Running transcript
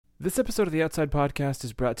This episode of the Outside Podcast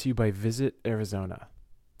is brought to you by Visit Arizona,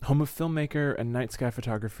 home of filmmaker and night sky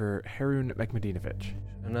photographer Harun Mechmedinovic.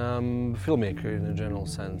 And I'm a filmmaker in a general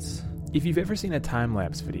sense. If you've ever seen a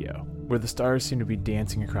time-lapse video where the stars seem to be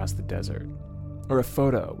dancing across the desert, or a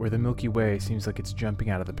photo where the Milky Way seems like it's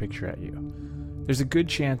jumping out of the picture at you, there's a good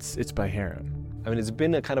chance it's by Harun. I mean, it's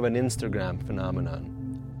been a kind of an Instagram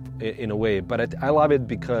phenomenon in a way, but I love it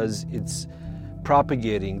because it's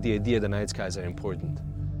propagating the idea that night skies are important.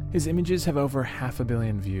 His images have over 500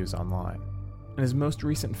 million views online, and his most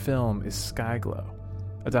recent film is Sky Glow,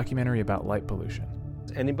 a documentary about light pollution.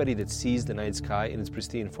 Anybody that sees the night sky in its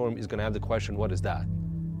pristine form is going to have the question, what is that?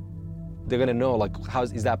 They're going to know, like, how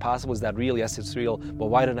is that possible? Is that real? Yes, it's real. But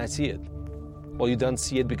why didn't I see it? Well, you don't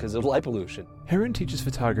see it because of light pollution. Harun teaches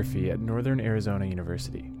photography at Northern Arizona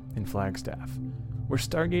University in Flagstaff, where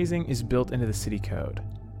stargazing is built into the city code.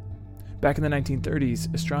 Back in the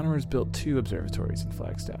 1930s, astronomers built 2 observatories in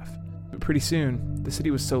Flagstaff. But pretty soon, the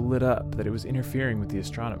city was so lit up that it was interfering with the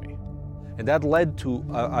astronomy. And that led to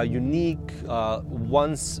a unique,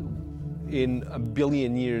 once in a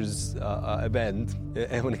billion years event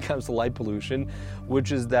when it comes to light pollution,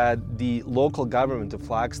 which is that the local government of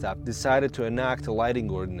Flagstaff decided to enact a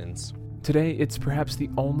lighting ordinance. Today, it's perhaps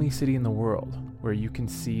the only city in the world where you can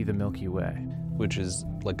see the Milky Way. Which is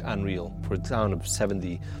like unreal. For a town of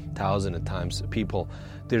 70,000 at times people,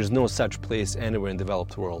 there's no such place anywhere in the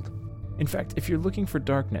developed world. In fact, if you're looking for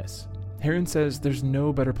darkness, Harun says there's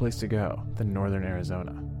no better place to go than Northern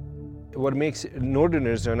Arizona. What makes Northern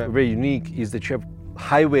Arizona very unique is that you have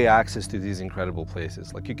highway access to these incredible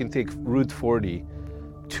places. Like you can take Route 40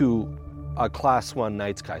 to a Class 1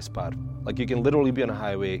 night sky spot. Like you can literally be on a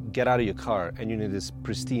highway, get out of your car, and you're in this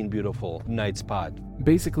pristine, beautiful night spot.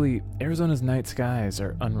 Basically, Arizona's night skies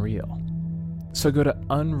are unreal. So go to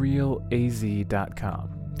unrealaz.com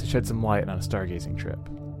to shed some light on a stargazing trip.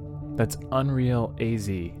 That's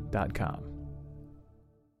unrealaz.com.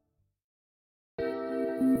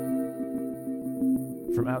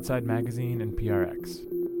 From Outside Magazine and PRX,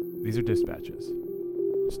 these are Dispatches,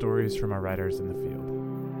 stories from our writers in the field.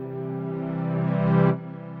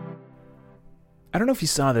 I don't know if you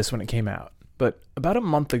saw this when it came out, but about a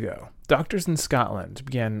month ago, doctors in Scotland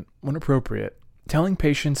began, when appropriate, telling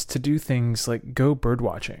patients to do things like go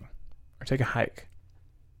birdwatching or take a hike.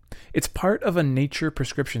 It's part of a nature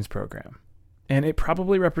prescriptions program, and it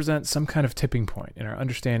probably represents some kind of tipping point in our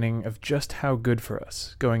understanding of just how good for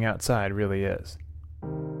us going outside really is.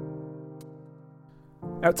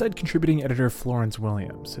 Outside contributing editor Florence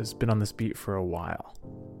Williams has been on this beat for a while.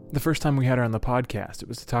 The first time we had her on the podcast, it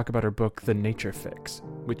was to talk about her book, The Nature Fix,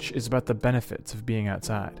 which is about the benefits of being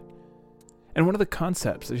outside. And one of the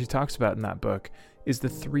concepts that she talks about in that book is the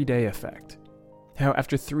 3-day effect. How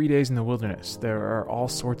after 3 days in the wilderness, there are all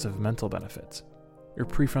sorts of mental benefits. Your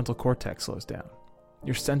prefrontal cortex slows down.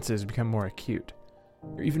 Your senses become more acute.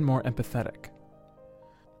 You're even more empathetic.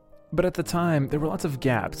 But at the time, there were lots of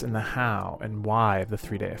gaps in the how and why of the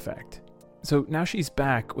 3-day effect. So now she's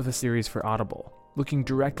back with a series for Audible, looking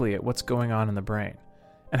directly at what's going on in the brain,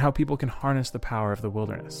 and how people can harness the power of the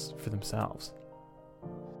wilderness for themselves.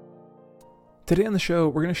 Today on the show,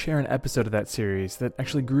 we're going to share an episode of that series that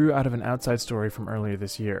actually grew out of an outside story from earlier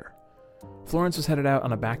this year. Florence was headed out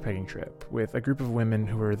on a backpacking trip with a group of women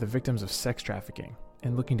who were the victims of sex trafficking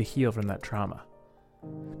and looking to heal from that trauma.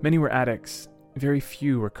 Many were addicts, very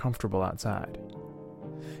few were comfortable outside.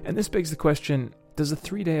 And this begs the question, does the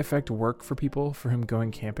 3-day effect work for people for whom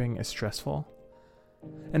going camping is stressful?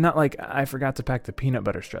 And not like I forgot to pack the peanut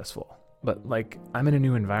butter stressful, but like I'm in a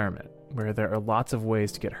new environment where there are lots of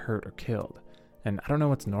ways to get hurt or killed, and I don't know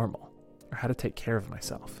what's normal or how to take care of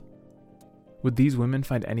myself. Would these women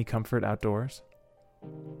find any comfort outdoors?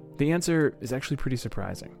 The answer is actually pretty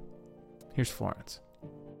surprising. Here's Florence.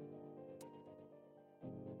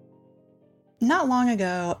 Not long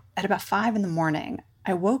ago, at about 5 a.m,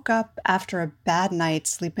 I woke up after a bad night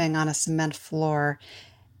sleeping on a cement floor,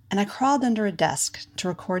 and I crawled under a desk to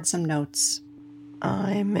record some notes.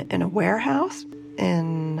 I'm in a warehouse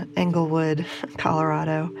in Englewood,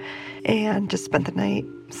 Colorado, and just spent the night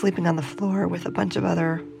sleeping on the floor with a bunch of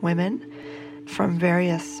other women from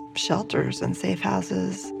various shelters and safe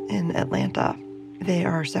houses in Atlanta. They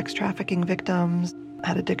are sex trafficking victims,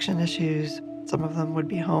 had addiction issues. Some of them would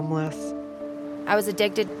be homeless. I was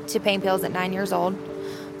addicted to pain pills at 9 years old.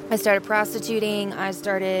 I started prostituting, I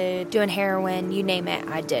started doing heroin, you name it,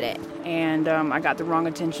 I did it. And I got the wrong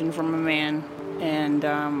attention from a man, and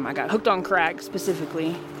I got hooked on crack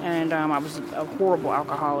specifically, and I was a horrible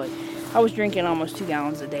alcoholic. I was drinking almost 2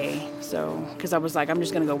 gallons a day, so, because I was like, I'm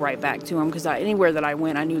just going to go right back to him, because anywhere that I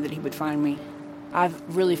went, I knew that he would find me.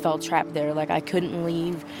 I've really felt trapped there. Like, I couldn't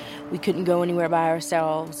leave. We couldn't go anywhere by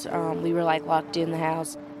ourselves. We were, like, locked in the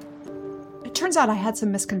house. It turns out I had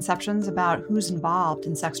some misconceptions about who's involved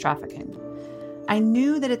in sex trafficking. I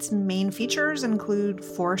knew that its main features include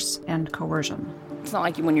force and coercion. It's not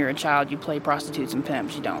like when you're a child, you play prostitutes and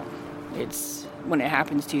pimps. You don't. It's when it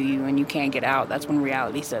happens to you and you can't get out, that's when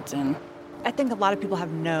reality sets in. I think a lot of people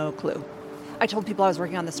have no clue. I told people I was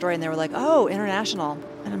working on this story and they were like, oh, international.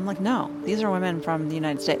 And I'm like, no, these are women from the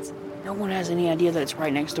United States. No one has any idea that it's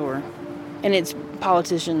right next door. And it's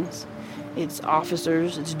politicians, it's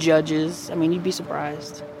officers, it's judges. I mean, you'd be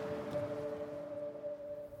surprised.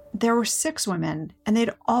 There were 6 women, and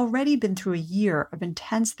they'd already been through a year of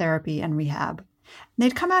intense therapy and rehab. And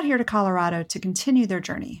they'd come out here to Colorado to continue their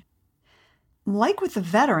journey. Like with the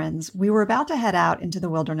veterans, we were about to head out into the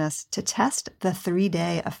wilderness to test the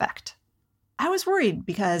 3-day effect. I was worried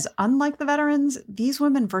because, unlike the veterans, these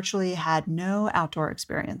women virtually had no outdoor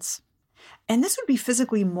experience. And this would be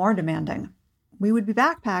physically more demanding. We would be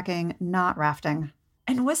backpacking, not rafting.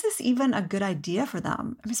 And was this even a good idea for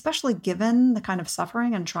them? I mean, especially given the kind of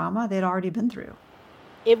suffering and trauma they'd already been through.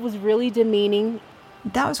 It was really demeaning.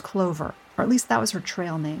 That was Clover, or at least that was her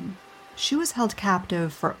trail name. She was held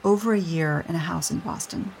captive for over a year in a house in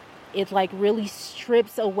Boston. It like really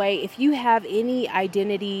strips away, if you have any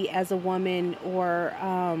identity as a woman or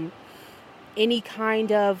any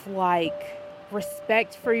kind of like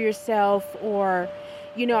respect for yourself, or,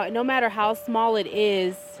 you know, no matter how small it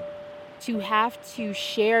is, to have to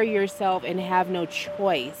share yourself and have no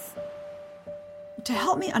choice. To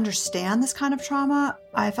help me understand this kind of trauma,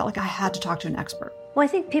 I felt like I had to talk to an expert. Well, I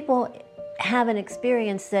think people have an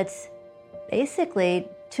experience that's basically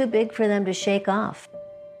too big for them to shake off.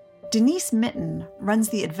 Denise Mitten runs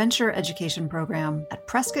the Adventure Education Program at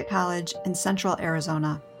Prescott College in Central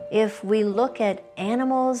Arizona. If we look at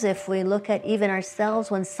animals, if we look at even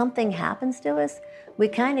ourselves, when something happens to us, we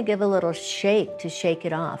kind of give a little shake to shake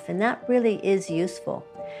it off, and that really is useful.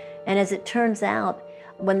 And as it turns out,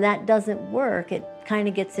 when that doesn't work, it kind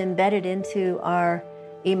of gets embedded into our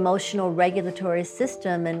emotional regulatory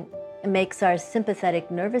system and makes our sympathetic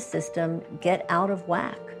nervous system get out of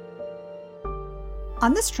whack.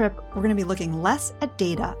 On this trip, we're going to be looking less at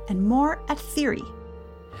data and more at theory.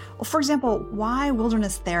 Well, for example, why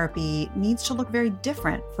wilderness therapy needs to look very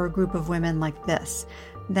different for a group of women like this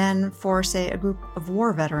than for, say, a group of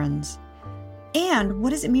war veterans. And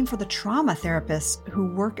what does it mean for the trauma therapists who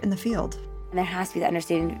work in the field? There has to be that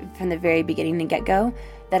understanding from the very beginning and get-go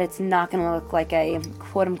that it's not going to look like a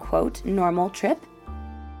quote-unquote normal trip.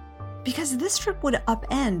 Because this trip would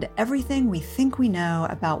upend everything we think we know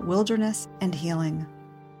about wilderness and healing.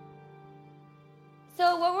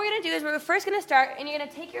 So what we're going to do is we're first going to start, and you're going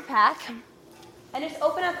to take your pack and just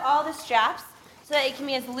open up all the straps so that it can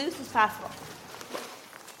be as loose as possible.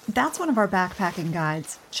 That's one of our backpacking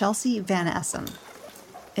guides, Chelsea Van Essen.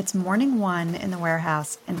 It's morning 1 in the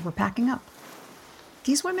warehouse, and we're packing up.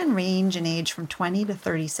 These women range in age from 20 to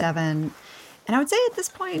 37, and I would say at this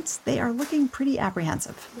point, they are looking pretty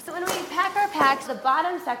apprehensive. So when we pack our packs, the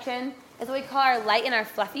bottom section is what we call our light and our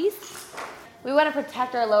fluffies. We want to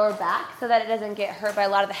protect our lower back so that it doesn't get hurt by a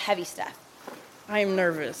lot of the heavy stuff. I am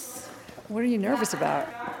nervous. What are you nervous about?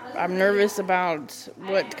 I'm nervous about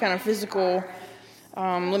what kind of physical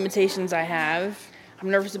limitations I have. I'm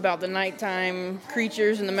nervous about the nighttime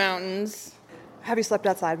creatures in the mountains. Have you slept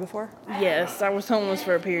outside before? Yes, I was homeless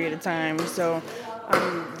for a period of time, so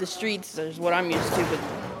the streets is what I'm used to. But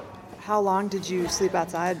how long did you sleep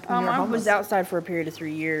outside when you were I homeless? was outside for a period of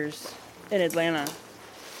 3 years in Atlanta.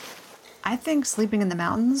 I think sleeping in the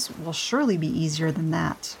mountains will surely be easier than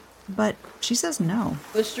that. But she says no.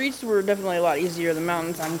 The streets were definitely a lot easier. The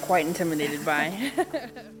mountains I'm quite intimidated by.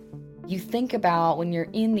 You think about when you're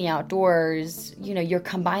in the outdoors, you know, you're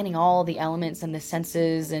combining all the elements and the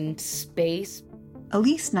senses and space.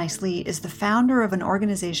 Elise Nicely is the founder of an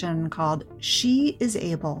organization called She Is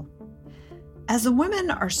Able. As the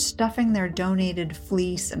women are stuffing their donated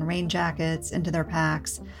fleece and rain jackets into their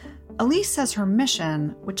packs, Elise says her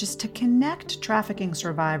mission, which is to connect trafficking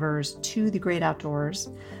survivors to the great outdoors,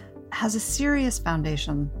 has a serious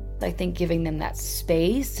foundation. I think giving them that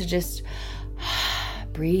space to just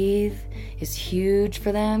breathe is huge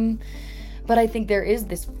for them. But I think there is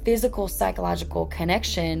this physical, psychological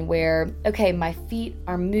connection where, okay, my feet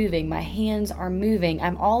are moving, my hands are moving.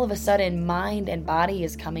 I'm all of a sudden, mind and body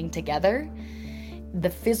is coming together. The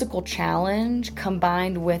physical challenge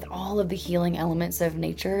combined with all of the healing elements of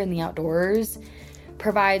nature and the outdoors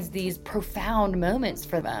provides these profound moments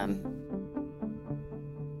for them.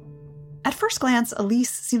 At first glance, Elise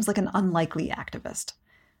seems like an unlikely activist.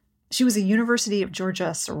 She was a University of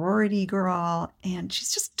Georgia sorority girl, and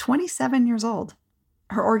she's just 27 years old.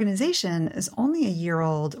 Her organization is only a year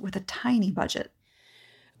old with a tiny budget.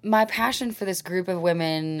 My passion for this group of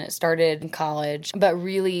women started in college, but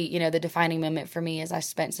really, the defining moment for me is I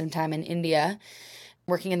spent some time in India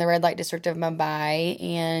working in the red light district of Mumbai,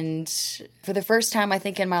 and for the first time, I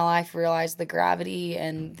think, in my life, realized the gravity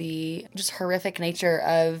and the just horrific nature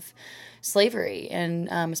of slavery, and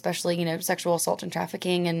especially, sexual assault and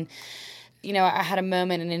trafficking. And, I had a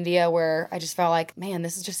moment in India where I just felt like, man,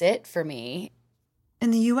 this is just it for me. In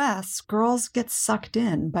the U.S., girls get sucked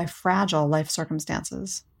in by fragile life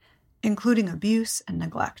circumstances, including abuse and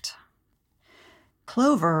neglect.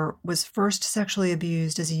 Clover was first sexually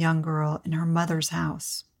abused as a young girl in her mother's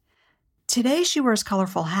house. Today, she wears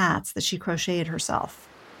colorful hats that she crocheted herself.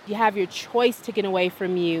 You have your choice taken away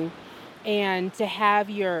from you, and to have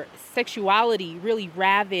your sexuality really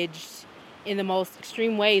ravaged in the most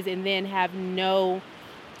extreme ways and then have no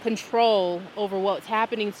control over what's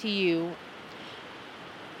happening to you.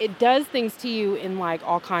 It does things to you in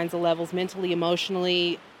all kinds of levels, mentally,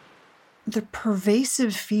 emotionally. The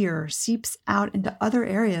pervasive fear seeps out into other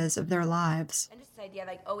areas of their lives. And just this idea of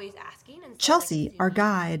always asking. Chelsea, our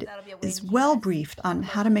guide, is well briefed on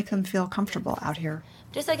how to make them feel comfortable out here.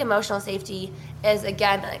 Just emotional safety is,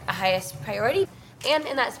 again, a highest priority, and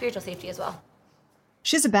in that spiritual safety as well.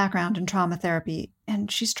 She has a background in trauma therapy,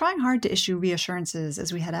 and she's trying hard to issue reassurances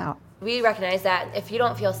as we head out. We recognize that if you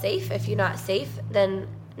don't feel safe, if you're not safe, then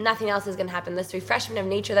nothing else is going to happen. This refreshment of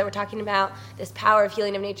nature that we're talking about, this power of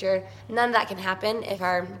healing of nature, none of that can happen if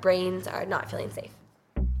our brains are not feeling safe.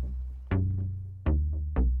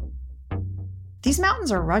 These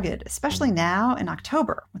mountains are rugged, especially now in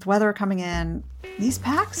October. With weather coming in, these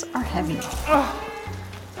packs are heavy.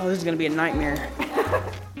 Oh, this is going to be a nightmare.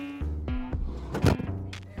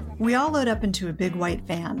 We all load up into a big white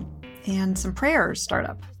van, and some prayers start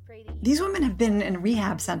up. These women have been in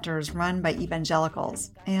rehab centers run by evangelicals,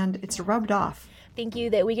 and it's rubbed off. Thank you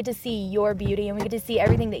that we get to see your beauty, and we get to see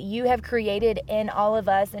everything that you have created in all of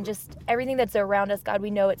us, and just everything that's around us. God, we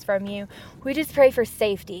know it's from you. We just pray for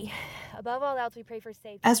safety. Above all else, we pray for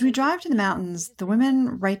safety. As we drive to the mountains, the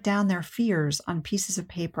women write down their fears on pieces of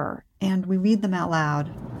paper, and we read them out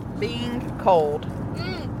loud. Being cold.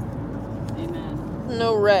 Amen.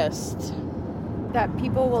 No rest. That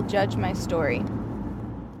people will judge my story.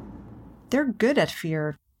 They're good at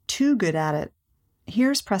fear, too good at it.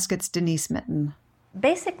 Here's Prescott's Denise Mitten.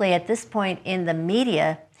 Basically, at this point in the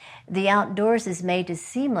media, the outdoors is made to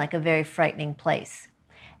seem like a very frightening place.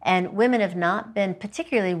 And women have not been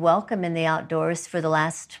particularly welcome in the outdoors for the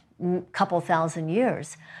last couple thousand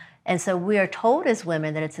years. And so we are told as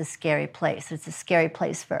women that it's a scary place. It's a scary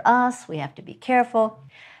place for us. We have to be careful.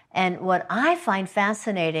 And what I find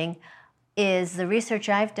fascinating is the research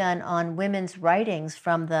I've done on women's writings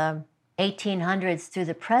from the 1800s through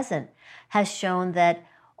the present has shown that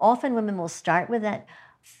often women will start with that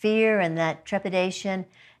fear and that trepidation.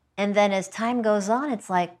 And then as time goes on, it's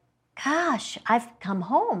like, gosh, I've come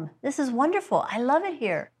home. This is wonderful. I love it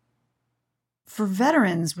here. For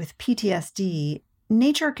veterans with PTSD,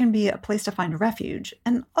 nature can be a place to find refuge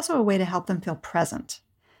and also a way to help them feel present.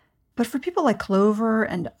 But for people like Clover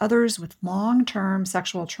and others with long-term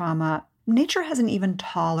sexual trauma, nature has an even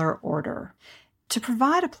taller order: to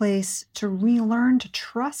provide a place to relearn to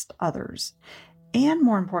trust others, and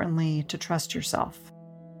more importantly, to trust yourself.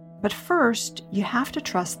 But first, you have to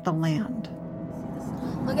trust the land.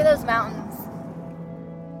 Look at those mountains.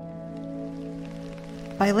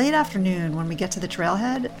 By late afternoon, when we get to the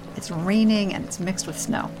trailhead, it's raining and it's mixed with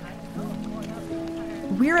snow.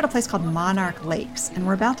 We're at a place called Monarch Lakes, and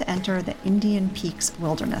we're about to enter the Indian Peaks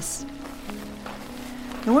Wilderness.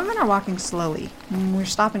 The women are walking slowly. We're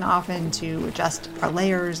stopping often to adjust our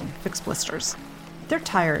layers and fix blisters. They're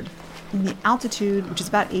tired, and the altitude, which is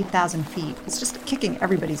about 8,000 feet, is just kicking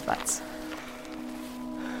everybody's butts.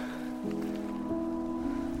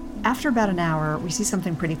 After about an hour, we see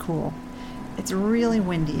something pretty cool. It's really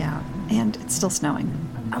windy out, and it's still snowing.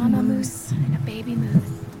 A mama moose and a baby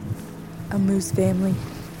moose. A moose family.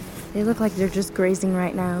 They look like they're just grazing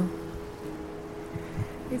right now.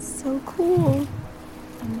 It's so cool.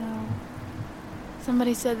 I know.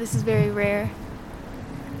 Somebody said this is very rare.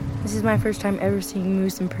 This is my first time ever seeing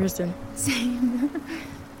moose in person. Same.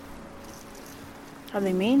 Are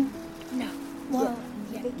they mean? No. Well,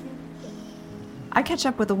 yeah. I catch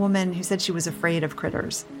up with a woman who said she was afraid of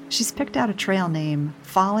critters. She's picked out a trail name,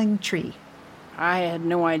 Falling Tree. I had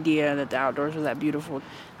no idea that the outdoors were that beautiful.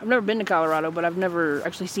 I've never been to Colorado, but I've never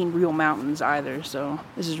actually seen real mountains either, so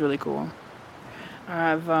this is really cool.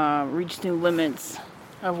 I've reached new limits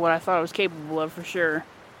of what I thought I was capable of, for sure.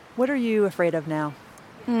 What are you afraid of now?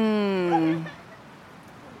 I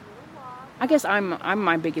guess I'm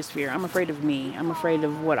my biggest fear. I'm afraid of me. I'm afraid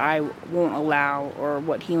of what I won't allow or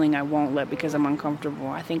what healing I won't let because I'm uncomfortable.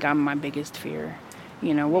 I think I'm my biggest fear.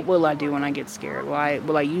 You know, what will I do when I get scared?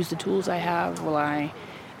 Will I use the tools I have? Will I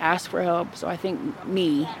ask for help? So I think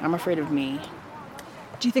I'm afraid of me.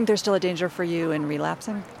 Do you think there's still a danger for you in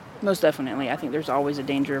relapsing? Most definitely. I think there's always a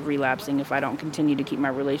danger of relapsing if I don't continue to keep my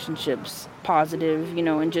relationships positive, you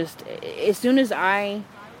know, and just as soon as I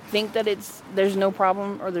think that there's no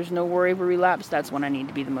problem or there's no worry of a relapse, that's when I need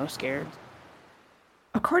to be the most scared.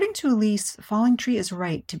 According to Elise, Falling Tree is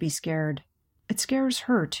right to be scared. It scares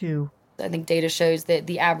her, too. I think data shows that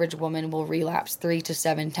the average woman will relapse 3 to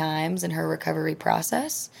 7 times in her recovery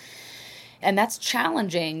process. And that's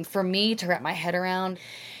challenging for me to wrap my head around.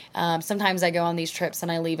 Sometimes I go on these trips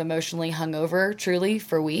and I leave emotionally hungover, truly,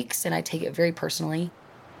 for weeks, and I take it very personally.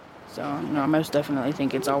 So, I most definitely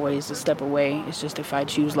think it's always a step away. It's just if I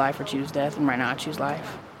choose life or choose death, and right now I choose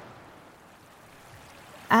life.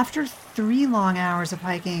 After 3 long hours of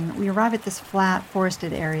hiking, we arrive at this flat,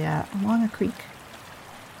 forested area along a creek.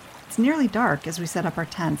 It's nearly dark as we set up our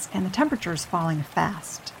tents, and the temperature is falling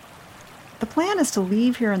fast. The plan is to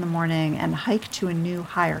leave here in the morning and hike to a new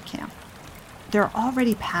higher camp. There are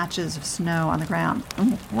already patches of snow on the ground,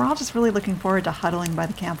 and we're all just really looking forward to huddling by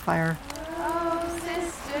the campfire. Oh,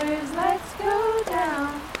 sisters, let's go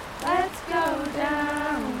down. Let's go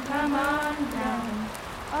down. Come on down.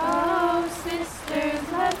 Oh, sisters,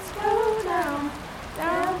 let's go down.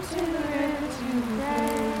 Down to the river to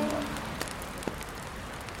pray.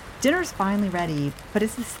 Dinner's finally ready, but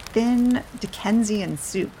it's this thin Dickensian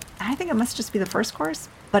soup. I think it must just be the first course,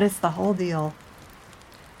 but it's the whole deal.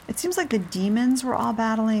 It seems like the demons we're all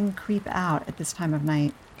battling creep out at this time of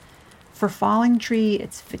night. For Falling Tree,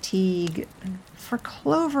 it's fatigue. For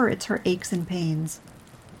Clover, it's her aches and pains.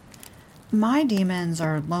 My demons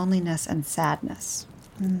are loneliness and sadness.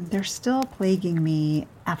 They're still plaguing me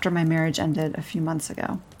after my marriage ended a few months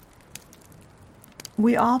ago.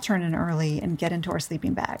 We all turn in early and get into our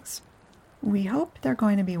sleeping bags. We hope they're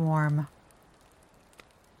going to be warm.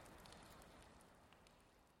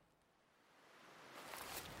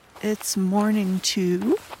 It's morning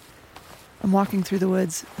 2. I'm walking through the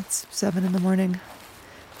woods. It's 7 in the morning.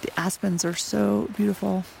 The aspens are so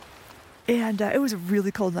beautiful. And it was a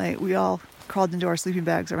really cold night. We all crawled into our sleeping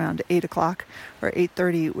bags around 8 o'clock or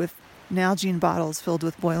 8:30 with Nalgene bottles filled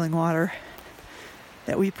with boiling water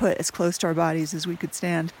that we put as close to our bodies as we could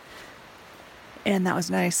stand. And that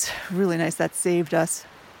was nice, really nice. That saved us.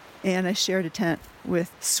 And I shared a tent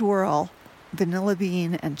with Swirl, Vanilla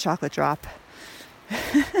Bean, and Chocolate Drop,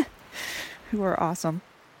 who are awesome.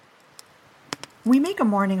 We make a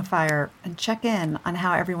morning fire and check in on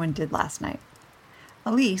how everyone did last night.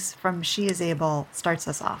 Elise from She Is Able starts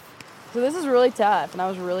us off. So this is really tough, and I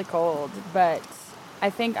was really cold, but I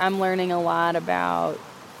think I'm learning a lot about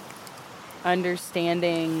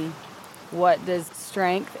understanding what does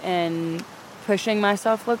strength and pushing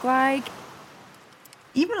myself look like.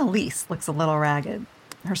 Even Elise looks a little ragged.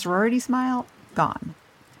 Her sorority smile, gone.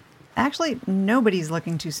 Actually, nobody's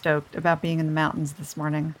looking too stoked about being in the mountains this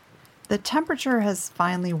morning. The temperature has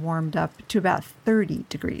finally warmed up to about 30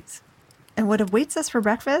 degrees. And what awaits us for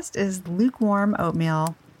breakfast is lukewarm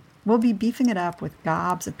oatmeal. We'll be beefing it up with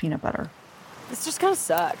gobs of peanut butter. This just kind of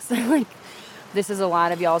sucks. Like, this is a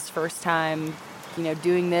lot of y'all's first time,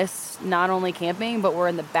 doing this, not only camping, but we're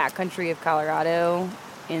in the backcountry of Colorado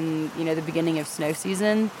in, the beginning of snow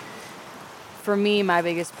season. For me, my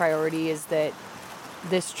biggest priority is that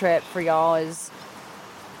this trip for y'all is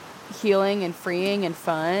healing and freeing and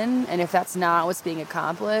fun. And if that's not what's being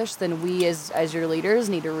accomplished, then we as your leaders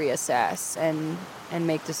need to reassess and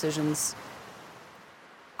make decisions.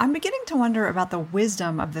 I'm beginning to wonder about the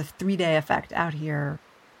wisdom of the 3-day effect out here.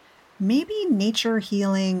 Maybe nature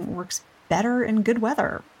healing works better in good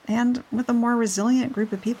weather and with a more resilient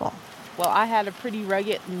group of people. Well, I had a pretty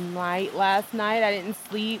rugged night last night. I didn't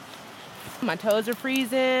sleep. My toes are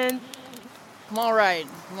freezing. I'm all right.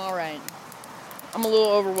 I'm a little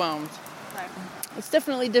overwhelmed. Right. It's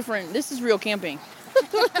definitely different. This is real camping.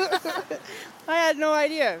 I had no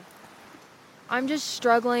idea. I'm just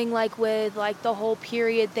struggling with the whole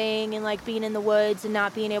period thing and being in the woods and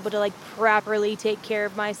not being able to properly take care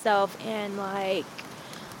of myself and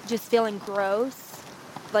just feeling gross.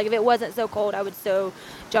 If it wasn't so cold, I would so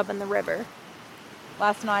jump in the river.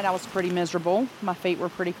 Last night I was pretty miserable. My feet were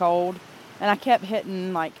pretty cold. And I kept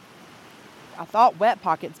hitting I thought wet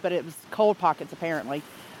pockets, but it was cold pockets apparently.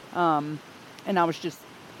 And I was just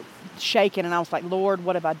shaking and I was like, Lord,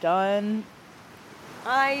 what have I done?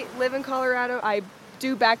 I live in Colorado. I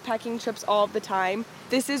do backpacking trips all the time.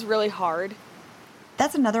 This is really hard.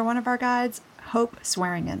 That's another one of our guides, Hope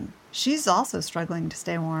Swearingen. She's also struggling to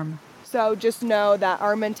stay warm. So just know that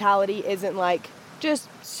our mentality isn't like, just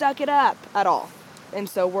suck it up at all. And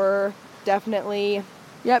so we're definitely,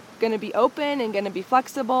 going to be open and going to be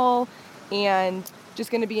flexible and just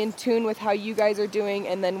going to be in tune with how you guys are doing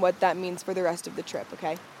and then what that means for the rest of the trip,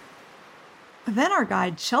 okay? Then our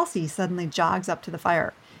guide, Chelsea, suddenly jogs up to the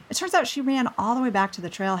fire. It turns out she ran all the way back to the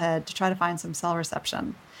trailhead to try to find some cell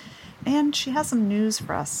reception. And she has some news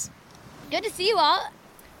for us. Good to see you all.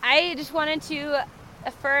 I just wanted to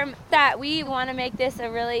affirm that we want to make this a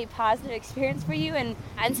really positive experience for you. And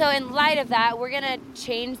so in light of that, we're going to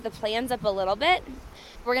change the plans up a little bit.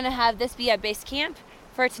 We're going to have this be at base camp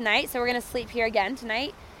for tonight. So we're going to sleep here again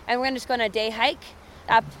tonight. And we're going to just go on a day hike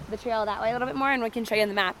up the trail that way a little bit more. And we can show you on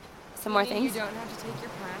the map some more things. You don't have to take your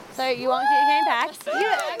packs. So you won't get carrying packs.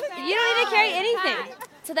 You don't need to carry anything.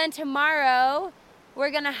 So then tomorrow, we're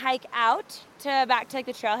going to hike out back to like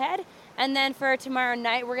the trailhead. And then for tomorrow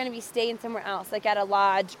night, we're going to be staying somewhere else, like at a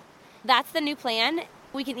lodge. That's the new plan.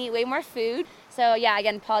 We can eat way more food. So yeah,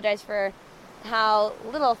 again, apologize for how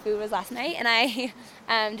little food was last night. And I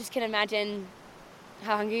just can imagine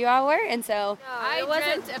how hungry you all were. And so I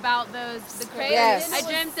dreamt about the crazy. Yes. I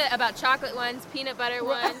dreamt about chocolate ones, peanut butter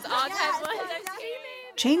ones, all types of ones.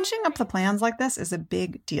 Changing up the plans like this is a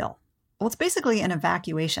big deal. Well, it's basically an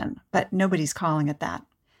evacuation, but nobody's calling it that.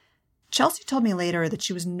 Chelsea told me later that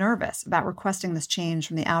she was nervous about requesting this change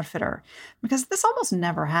from the outfitter because this almost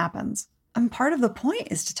never happens. And part of the point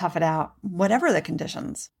is to tough it out, whatever the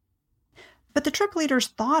conditions. But the trip leaders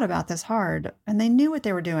thought about this hard, and they knew what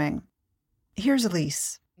they were doing. Here's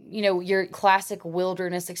Elise. You know, your classic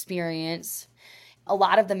wilderness experience, a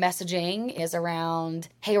lot of the messaging is around,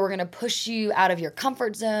 hey, we're going to push you out of your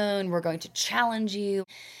comfort zone. We're going to challenge you,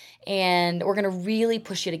 and we're going to really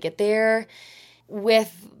push you to get there.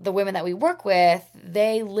 With the women that we work with,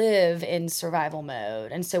 they live in survival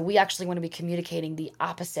mode. And so we actually want to be communicating the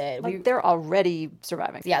opposite. Like they're already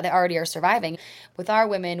surviving. Yeah, they already are surviving. With our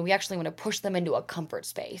women, we actually want to push them into a comfort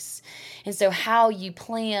space. And so how you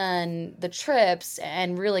plan the trips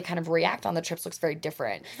and really kind of react on the trips looks very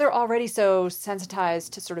different. They're already so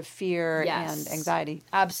sensitized to sort of fear and anxiety.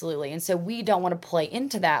 Absolutely. And so we don't want to play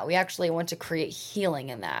into that. We actually want to create healing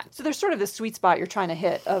in that. So there's sort of this sweet spot you're trying to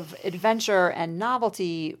hit of adventure and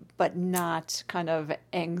novelty, but not kind of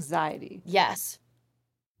anxiety. Yes.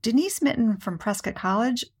 Denise Mitten from Prescott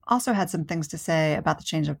College also had some things to say about the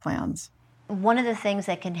change of plans. One of the things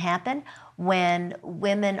that can happen when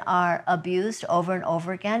women are abused over and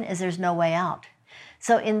over again is there's no way out.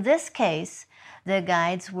 So in this case, the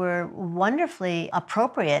guides were wonderfully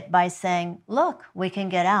appropriate by saying, look, we can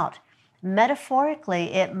get out.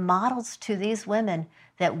 Metaphorically, it models to these women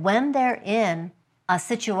that when they're in a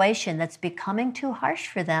situation that's becoming too harsh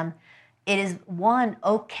for them, it is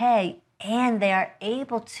okay, and they are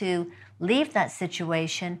able to leave that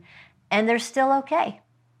situation, and they're still okay.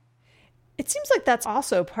 It seems like that's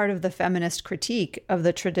also part of the feminist critique of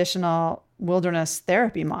the traditional wilderness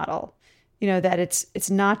therapy model. You know, that it's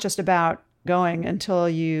not just about going until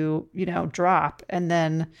you drop and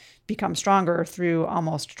then become stronger through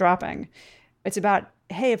almost dropping. It's about,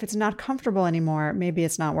 hey, if it's not comfortable anymore, maybe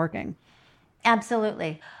it's not working.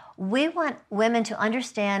 Absolutely. We want women to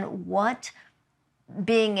understand what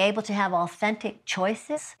being able to have authentic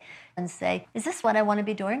choices and say, is this what I want to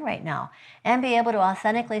be doing right now? And be able to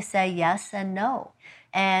authentically say yes and no.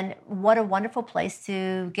 And what a wonderful place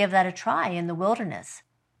to give that a try in the wilderness.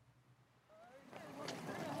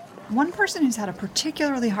 One person who's had a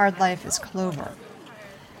particularly hard life is Clover.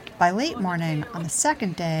 By late morning, on the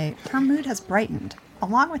second day, her mood has brightened,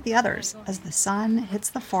 along with the others, as the sun hits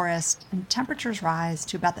the forest and temperatures rise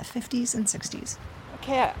to about the 50s and 60s.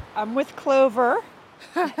 Okay, I'm with Clover.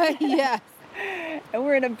 Yes. And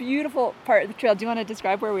we're in a beautiful part of the trail. Do you want to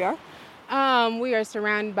describe where we are? We are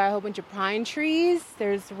surrounded by a whole bunch of pine trees.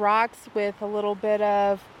 There's rocks with a little bit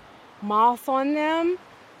of moss on them.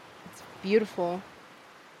 It's beautiful.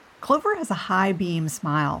 Clover has a high beam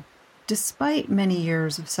smile. Despite many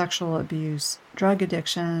years of sexual abuse, drug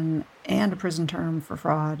addiction, and a prison term for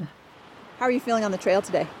fraud. How are you feeling on the trail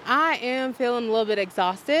today? I am feeling a little bit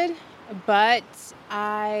exhausted, but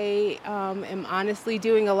I am honestly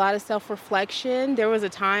doing a lot of self-reflection. There was a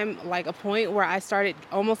point where I started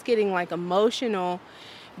almost getting emotional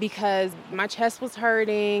because my chest was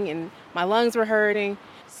hurting and my lungs were hurting.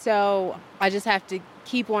 So I just have to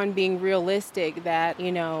keep on being realistic that,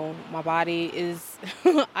 my body is,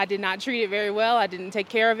 I did not treat it very well. I didn't take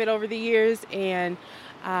care of it over the years. And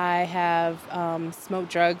I have smoked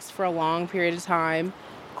drugs for a long period of time.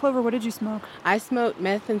 Clover, what did you smoke? I smoked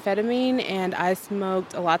methamphetamine and I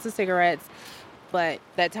smoked lots of cigarettes. But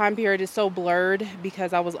that time period is so blurred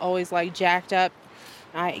because I was always like jacked up.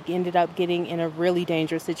 I ended up getting in a really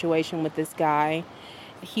dangerous situation with this guy.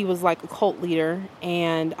 He was like a cult leader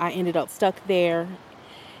and I ended up stuck there.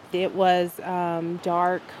 It was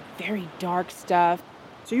dark, very dark stuff.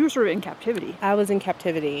 So you were sort of in captivity? I was in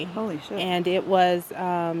captivity. Holy shit. And it was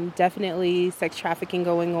definitely sex trafficking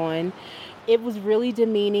going on. It was really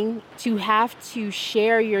demeaning to have to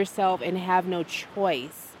share yourself and have no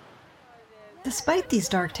choice. Despite these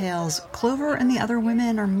dark tales, Clover and the other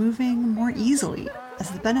women are moving more easily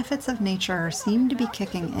as the benefits of nature seem to be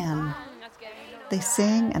kicking in. They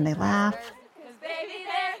sing and they laugh.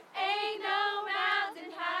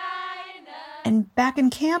 And back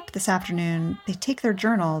in camp this afternoon, they take their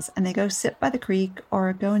journals and they go sit by the creek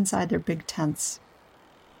or go inside their big tents.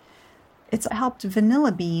 It's helped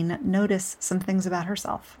Vanilla Bean notice some things about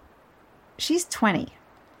herself. She's 20,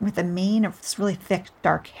 with a mane of this really thick,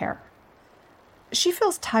 dark hair. She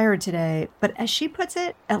feels tired today, but as she puts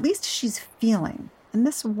it, at least she's feeling, and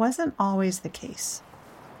this wasn't always the case.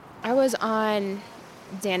 I was on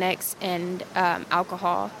Xanax and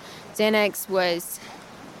alcohol. Xanax was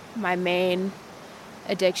my main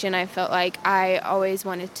addiction. I felt like I always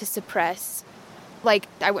wanted to suppress, like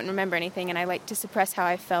I wouldn't remember anything, and I liked to suppress how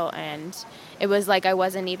I felt, and it was like I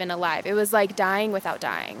wasn't even alive. It was like dying without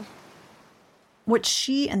dying. What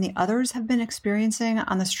she and the others have been experiencing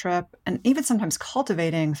on this trip, and even sometimes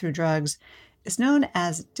cultivating through drugs, is known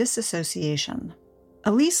as disassociation.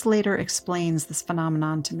 Elise later explains this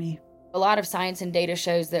phenomenon to me. A lot of science and data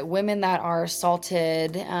shows that women that are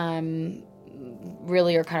assaulted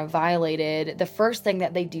really are kind of violated. The first thing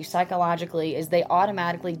that they do psychologically is they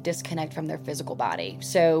automatically disconnect from their physical body.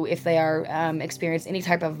 So if they are experience any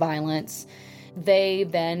type of violence,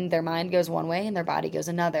 their mind goes one way and their body goes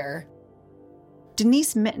another.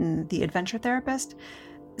 Denise Mitten, the adventure therapist,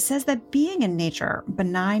 says that being in nature,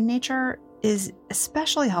 benign nature, is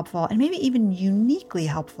especially helpful and maybe even uniquely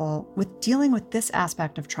helpful with dealing with this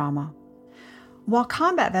aspect of trauma. While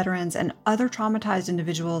combat veterans and other traumatized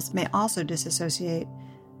individuals may also disassociate,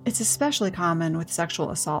 it's especially common with sexual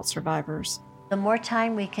assault survivors. The more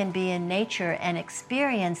time we can be in nature and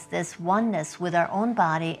experience this oneness with our own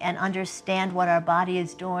body and understand what our body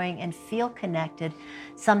is doing and feel connected,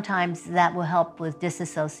 sometimes that will help with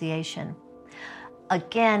disassociation.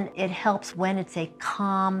 Again, it helps when it's a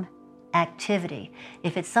calm activity.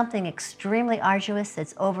 If it's something extremely arduous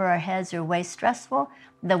that's over our heads or way stressful,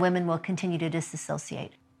 the women will continue to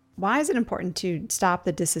disassociate. Why is it important to stop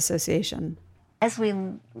the disassociation? As we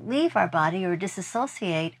leave our body or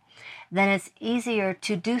disassociate, then it's easier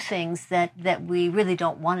to do things that we really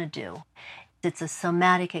don't want to do. It's a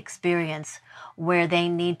somatic experience where they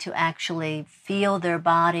need to actually feel their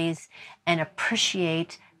bodies and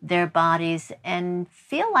appreciate their bodies and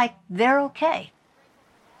feel like they're okay.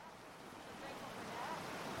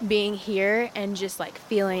 Being here and just like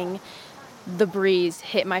feeling the breeze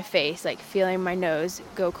hit my face, like feeling my nose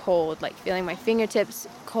go cold, like feeling my fingertips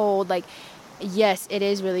cold, like yes, it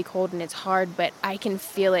is really cold and it's hard, but I can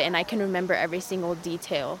feel it and I can remember every single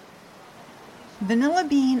detail. Vanilla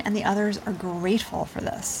Bean and the others are grateful for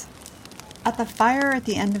this. At the fire at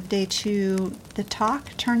the end of day 2, the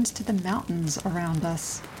talk turns to the mountains around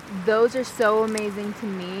us. Those are so amazing to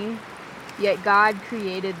me, yet God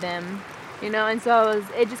created them, and so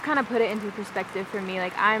it just kind of put it into perspective for me.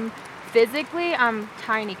 Like I'm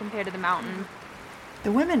tiny compared to the mountain.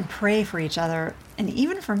 The women pray for each other, and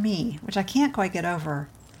even for me, which I can't quite get over.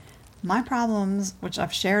 My problems, which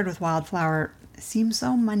I've shared with Wildflower, seem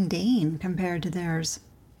so mundane compared to theirs.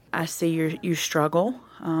 I see you struggle.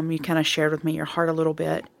 You kind of shared with me your heart a little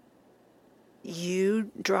bit.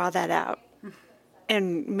 You draw that out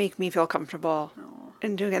and make me feel comfortable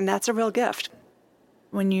in doing it, and that's a real gift.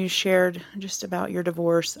 When you shared just about your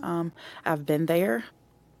divorce, I've been there.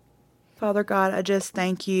 Father God, I just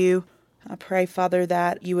thank you. I pray, Father,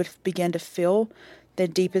 that you would begin to fill the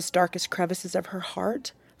deepest, darkest crevices of her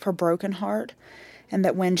heart, of her broken heart, and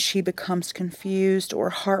that when she becomes confused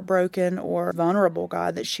or heartbroken or vulnerable,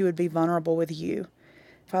 God, that she would be vulnerable with you.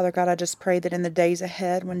 Father God, I just pray that in the days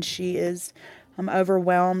ahead when she is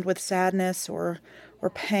overwhelmed with sadness or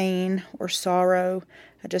pain or sorrow,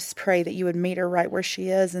 I just pray that you would meet her right where she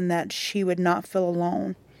is and that she would not feel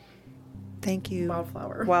alone. Thank you.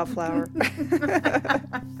 Wildflower.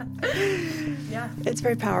 Yeah. It's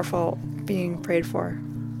very powerful being prayed for.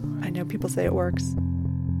 I know people say it works.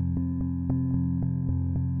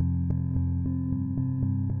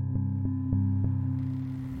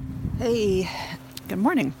 Hey, good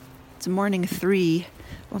morning. It's morning 3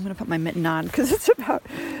 Well, I'm going to put my mitten on because it's about,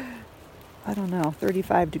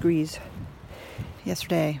 35 degrees.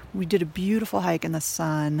 Yesterday, we did a beautiful hike in the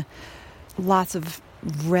sun. Lots of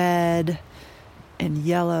red and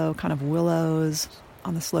yellow kind of willows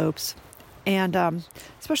on the slopes. And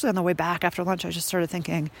especially on the way back after lunch, I just started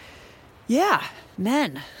thinking, yeah,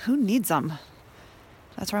 men, who needs them?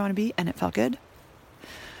 That's where I want to be. And it felt good.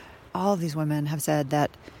 All of these women have said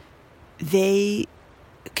that they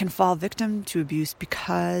can fall victim to abuse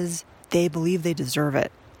because they believe they deserve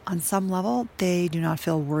it. On some level, they do not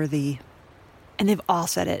feel worthy. And they've all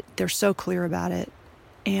said it. They're so clear about it.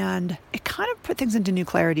 And it kind of put things into new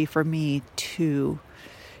clarity for me, too.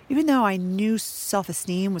 Even though I knew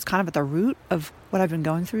self-esteem was kind of at the root of what I've been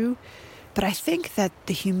going through, but I think that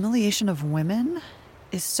the humiliation of women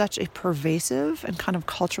is such a pervasive and kind of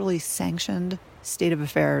culturally sanctioned state of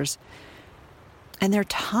affairs. And there are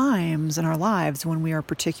times in our lives when we are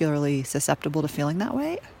particularly susceptible to feeling that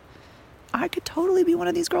way. I could totally be one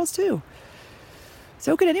of these girls, too.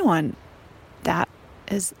 So could anyone. That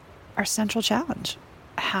is our central challenge.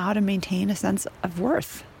 How to maintain a sense of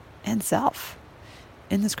worth and self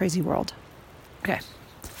in this crazy world. Okay.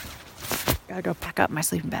 Gotta go pack up my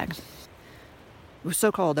sleeping bag. It was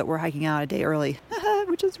so cold that we're hiking out a day early,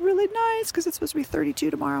 which is really nice because it's supposed to be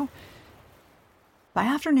 32 tomorrow. By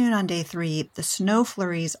afternoon on day 3, the snow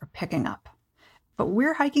flurries are picking up. But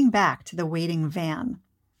we're hiking back to the waiting van.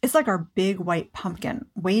 It's like our big white pumpkin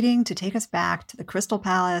waiting to take us back to the Crystal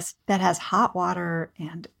Palace that has hot water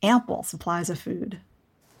and ample supplies of food.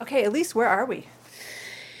 Okay, Elise, where are we?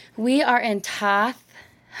 We are in Toth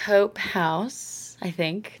Hope House, I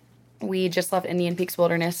think. We just left Indian Peaks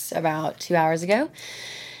Wilderness about 2 hours ago.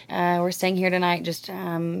 We're staying here tonight just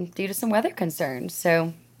due to some weather concerns.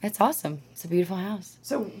 So it's awesome. It's a beautiful house.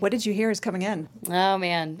 So what did you hear is coming in? Oh,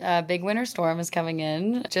 man. A big winter storm is coming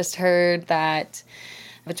in. Just heard that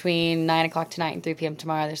between 9 o'clock tonight and 3 p.m.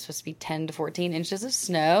 tomorrow, there's supposed to be 10 to 14 inches of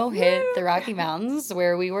snow hit the Rocky Mountains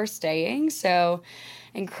where we were staying. So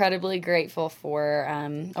incredibly grateful for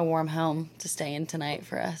a warm home to stay in tonight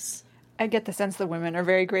for us. I get the sense the women are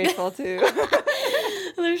very grateful, too.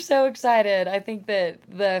 They're so excited. I think that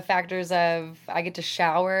the factors of I get to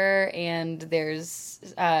shower and there's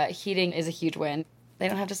heating is a huge win. They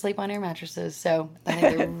don't have to sleep on air mattresses, so I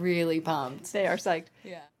think they're really pumped. They are psyched.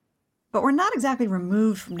 Yeah. But we're not exactly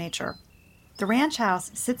removed from nature. The ranch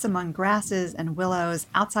house sits among grasses and willows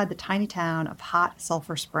outside the tiny town of Hot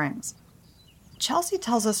Sulphur Springs. Chelsea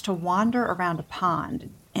tells us to wander around a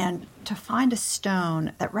pond and to find a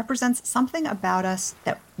stone that represents something about us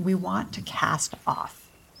that we want to cast off.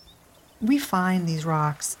 We find these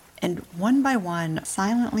rocks and one by one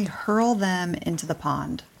silently hurl them into the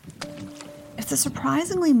pond. It's a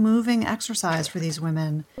surprisingly moving exercise for these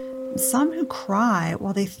women, some who cry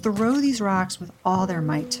while they throw these rocks with all their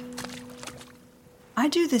might. I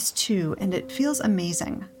do this too, and it feels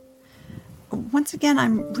amazing. Once again,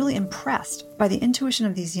 I'm really impressed by the intuition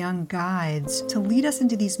of these young guides to lead us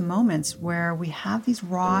into these moments where we have these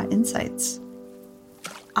raw insights.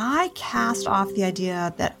 I cast off the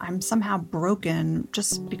idea that I'm somehow broken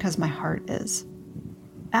just because my heart is.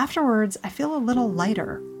 Afterwards, I feel a little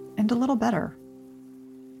lighter and a little better.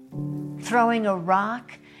 Throwing a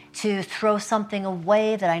rock to throw something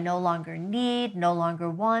away that I no longer need, no longer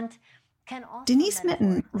want. Denise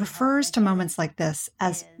Mitten refers to moments like this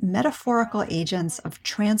as metaphorical agents of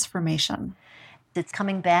transformation. It's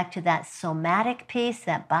coming back to that somatic piece,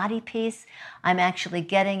 that body piece. I'm actually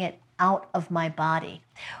getting it out of my body.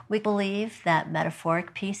 We believe that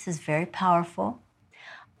metaphoric piece is very powerful.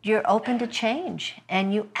 You're open to change,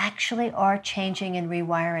 and you actually are changing and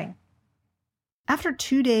rewiring. After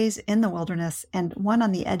 2 days in the wilderness and one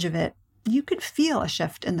on the edge of it, you could feel a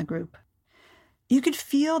shift in the group. You could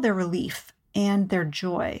feel their relief and their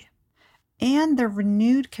joy and their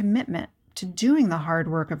renewed commitment to doing the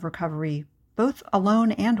hard work of recovery, both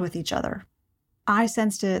alone and with each other. I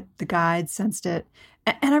sensed it, the guides sensed it,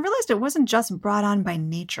 and I realized it wasn't just brought on by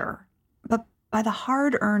nature, but by the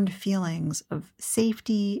hard-earned feelings of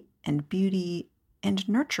safety and beauty and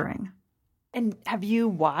nurturing. And have you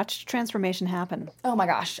watched transformation happen? Oh my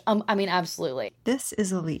gosh. I mean, absolutely. This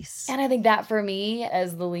is Elise. And I think that for me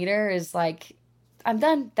as the leader is like, I'm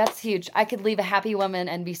done. That's huge. I could leave a happy woman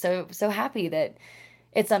and be so happy that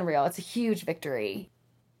it's unreal. It's a huge victory.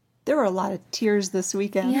 There were a lot of tears this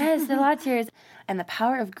weekend. Yes, a lot of tears. And the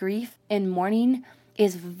power of grief in mourning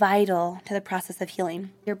is vital to the process of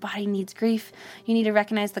healing. Your body needs grief. You need to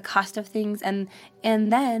recognize the cost of things. And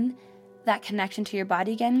then that connection to your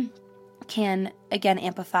body again can, again,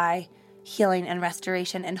 amplify healing and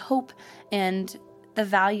restoration and hope and the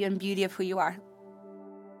value and beauty of who you are.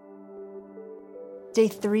 Day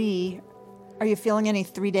 3, are you feeling any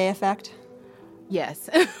 3-day effect? Yes.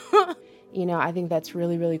 I think that's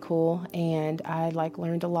really, really cool. And I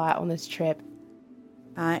learned a lot on this trip.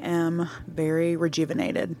 I am very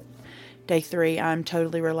rejuvenated. Day 3, I'm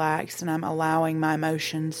totally relaxed and I'm allowing my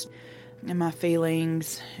emotions and my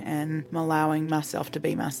feelings and I'm allowing myself to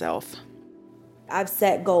be myself. I've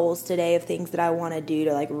set goals today of things that I want to do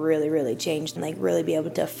to really, really change and really be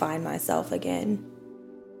able to find myself again.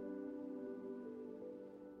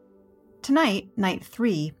 Tonight, night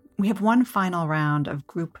 3, we have one final round of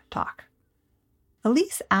group talk.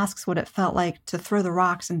 Elise asks what it felt like to throw the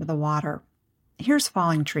rocks into the water. Here's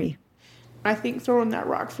Falling Tree. I think throwing that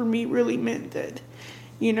rock for me really meant that,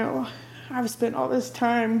 I've spent all this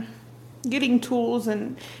time getting tools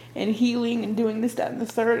and healing and doing this, that, and the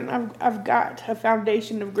third, and I've got a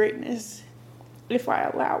foundation of greatness if I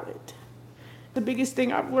allow it. The biggest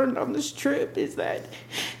thing I've learned on this trip is that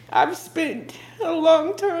I've spent a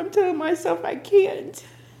long time telling myself I can't,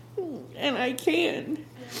 and I can.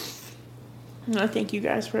 And I thank you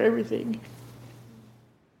guys for everything.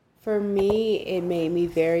 For me, it made me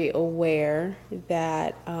very aware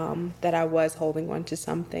that I was holding on to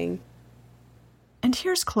something. And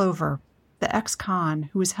here's Clover, the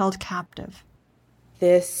ex-con who was held captive.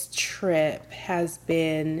 This trip has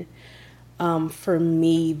been, for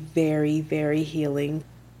me, very, very healing.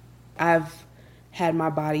 I've had my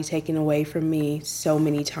body taken away from me so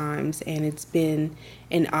many times, and it's been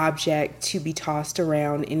an object to be tossed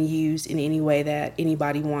around and used in any way that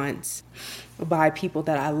anybody wants by people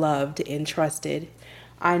that I loved and trusted.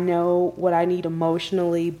 I know what I need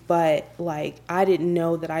emotionally, but I didn't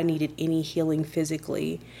know that I needed any healing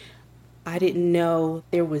physically. I didn't know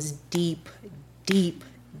there was deep, deep,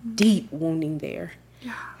 deep wounding there.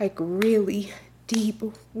 Really deep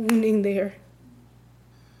wounding there.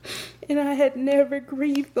 And I had never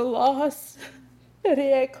grieved the loss that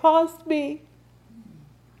it had cost me.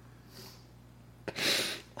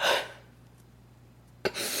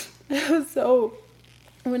 So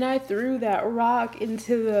when I threw that rock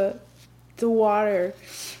into the water,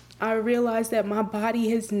 I realized that my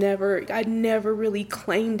body I never really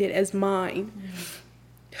claimed it as mine.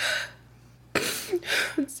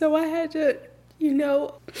 So I had to,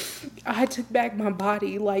 I took back my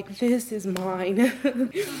body this is mine.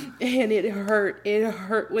 And it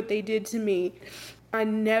hurt what they did to me. I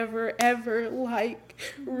never ever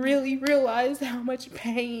really realized how much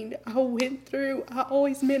pain I went through. I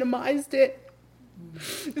always minimized it.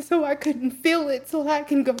 So I couldn't feel it so I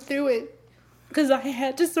can go through it. Because I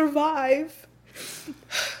had to survive.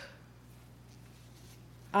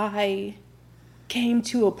 I came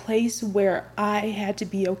to a place where I had to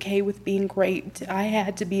be okay with being raped. I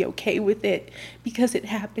had to be okay with it because it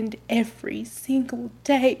happened every single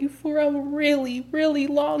day for a really, really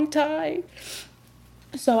long time.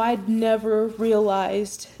 So I'd never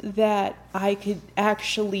realized that I could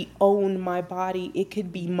actually own my body. It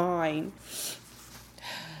could be mine.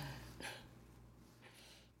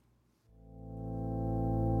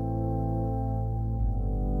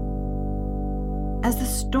 As the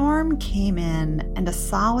storm came in and a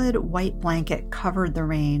solid white blanket covered the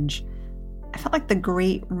range, I felt like the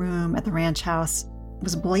great room at the ranch house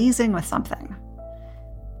was blazing with something.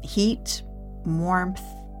 Heat, warmth,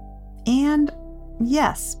 and,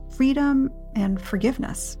 yes, freedom and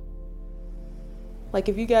forgiveness.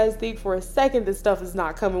 If you guys think for a second this stuff is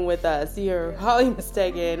not coming with us, you're highly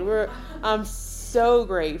mistaken. I'm so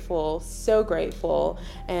grateful,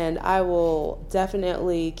 and I will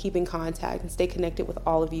definitely keep in contact and stay connected with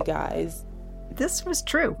all of you guys. This was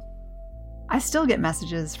true. I still get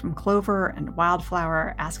messages from Clover and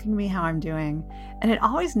Wildflower asking me how I'm doing, and it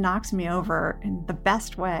always knocks me over in the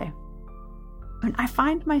best way. And I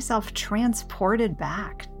find myself transported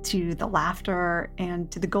back to the laughter and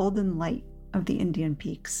to the golden light of the Indian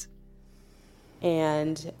Peaks.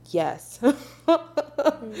 And yes,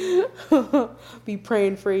 be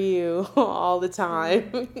praying for you all the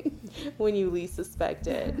time when you least suspect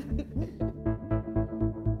it.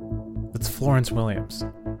 That's Florence Williams.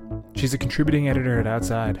 She's a contributing editor at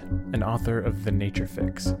Outside and author of The Nature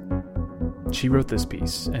Fix. She wrote this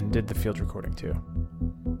piece and did the field recording too.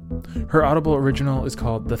 Her Audible original is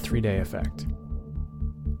called The 3-Day Effect.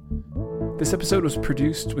 This episode was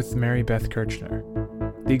produced with Mary Beth Kirchner.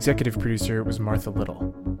 The executive producer was Martha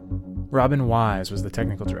Little. Robin Wise was the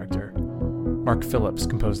technical director. Mark Phillips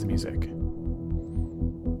composed the music.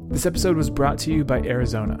 This episode was brought to you by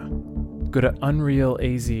Arizona. Go to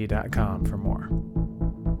unrealaz.com for more.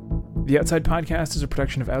 The Outside Podcast is a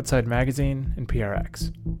production of Outside Magazine and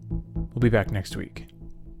PRX. We'll be back next week.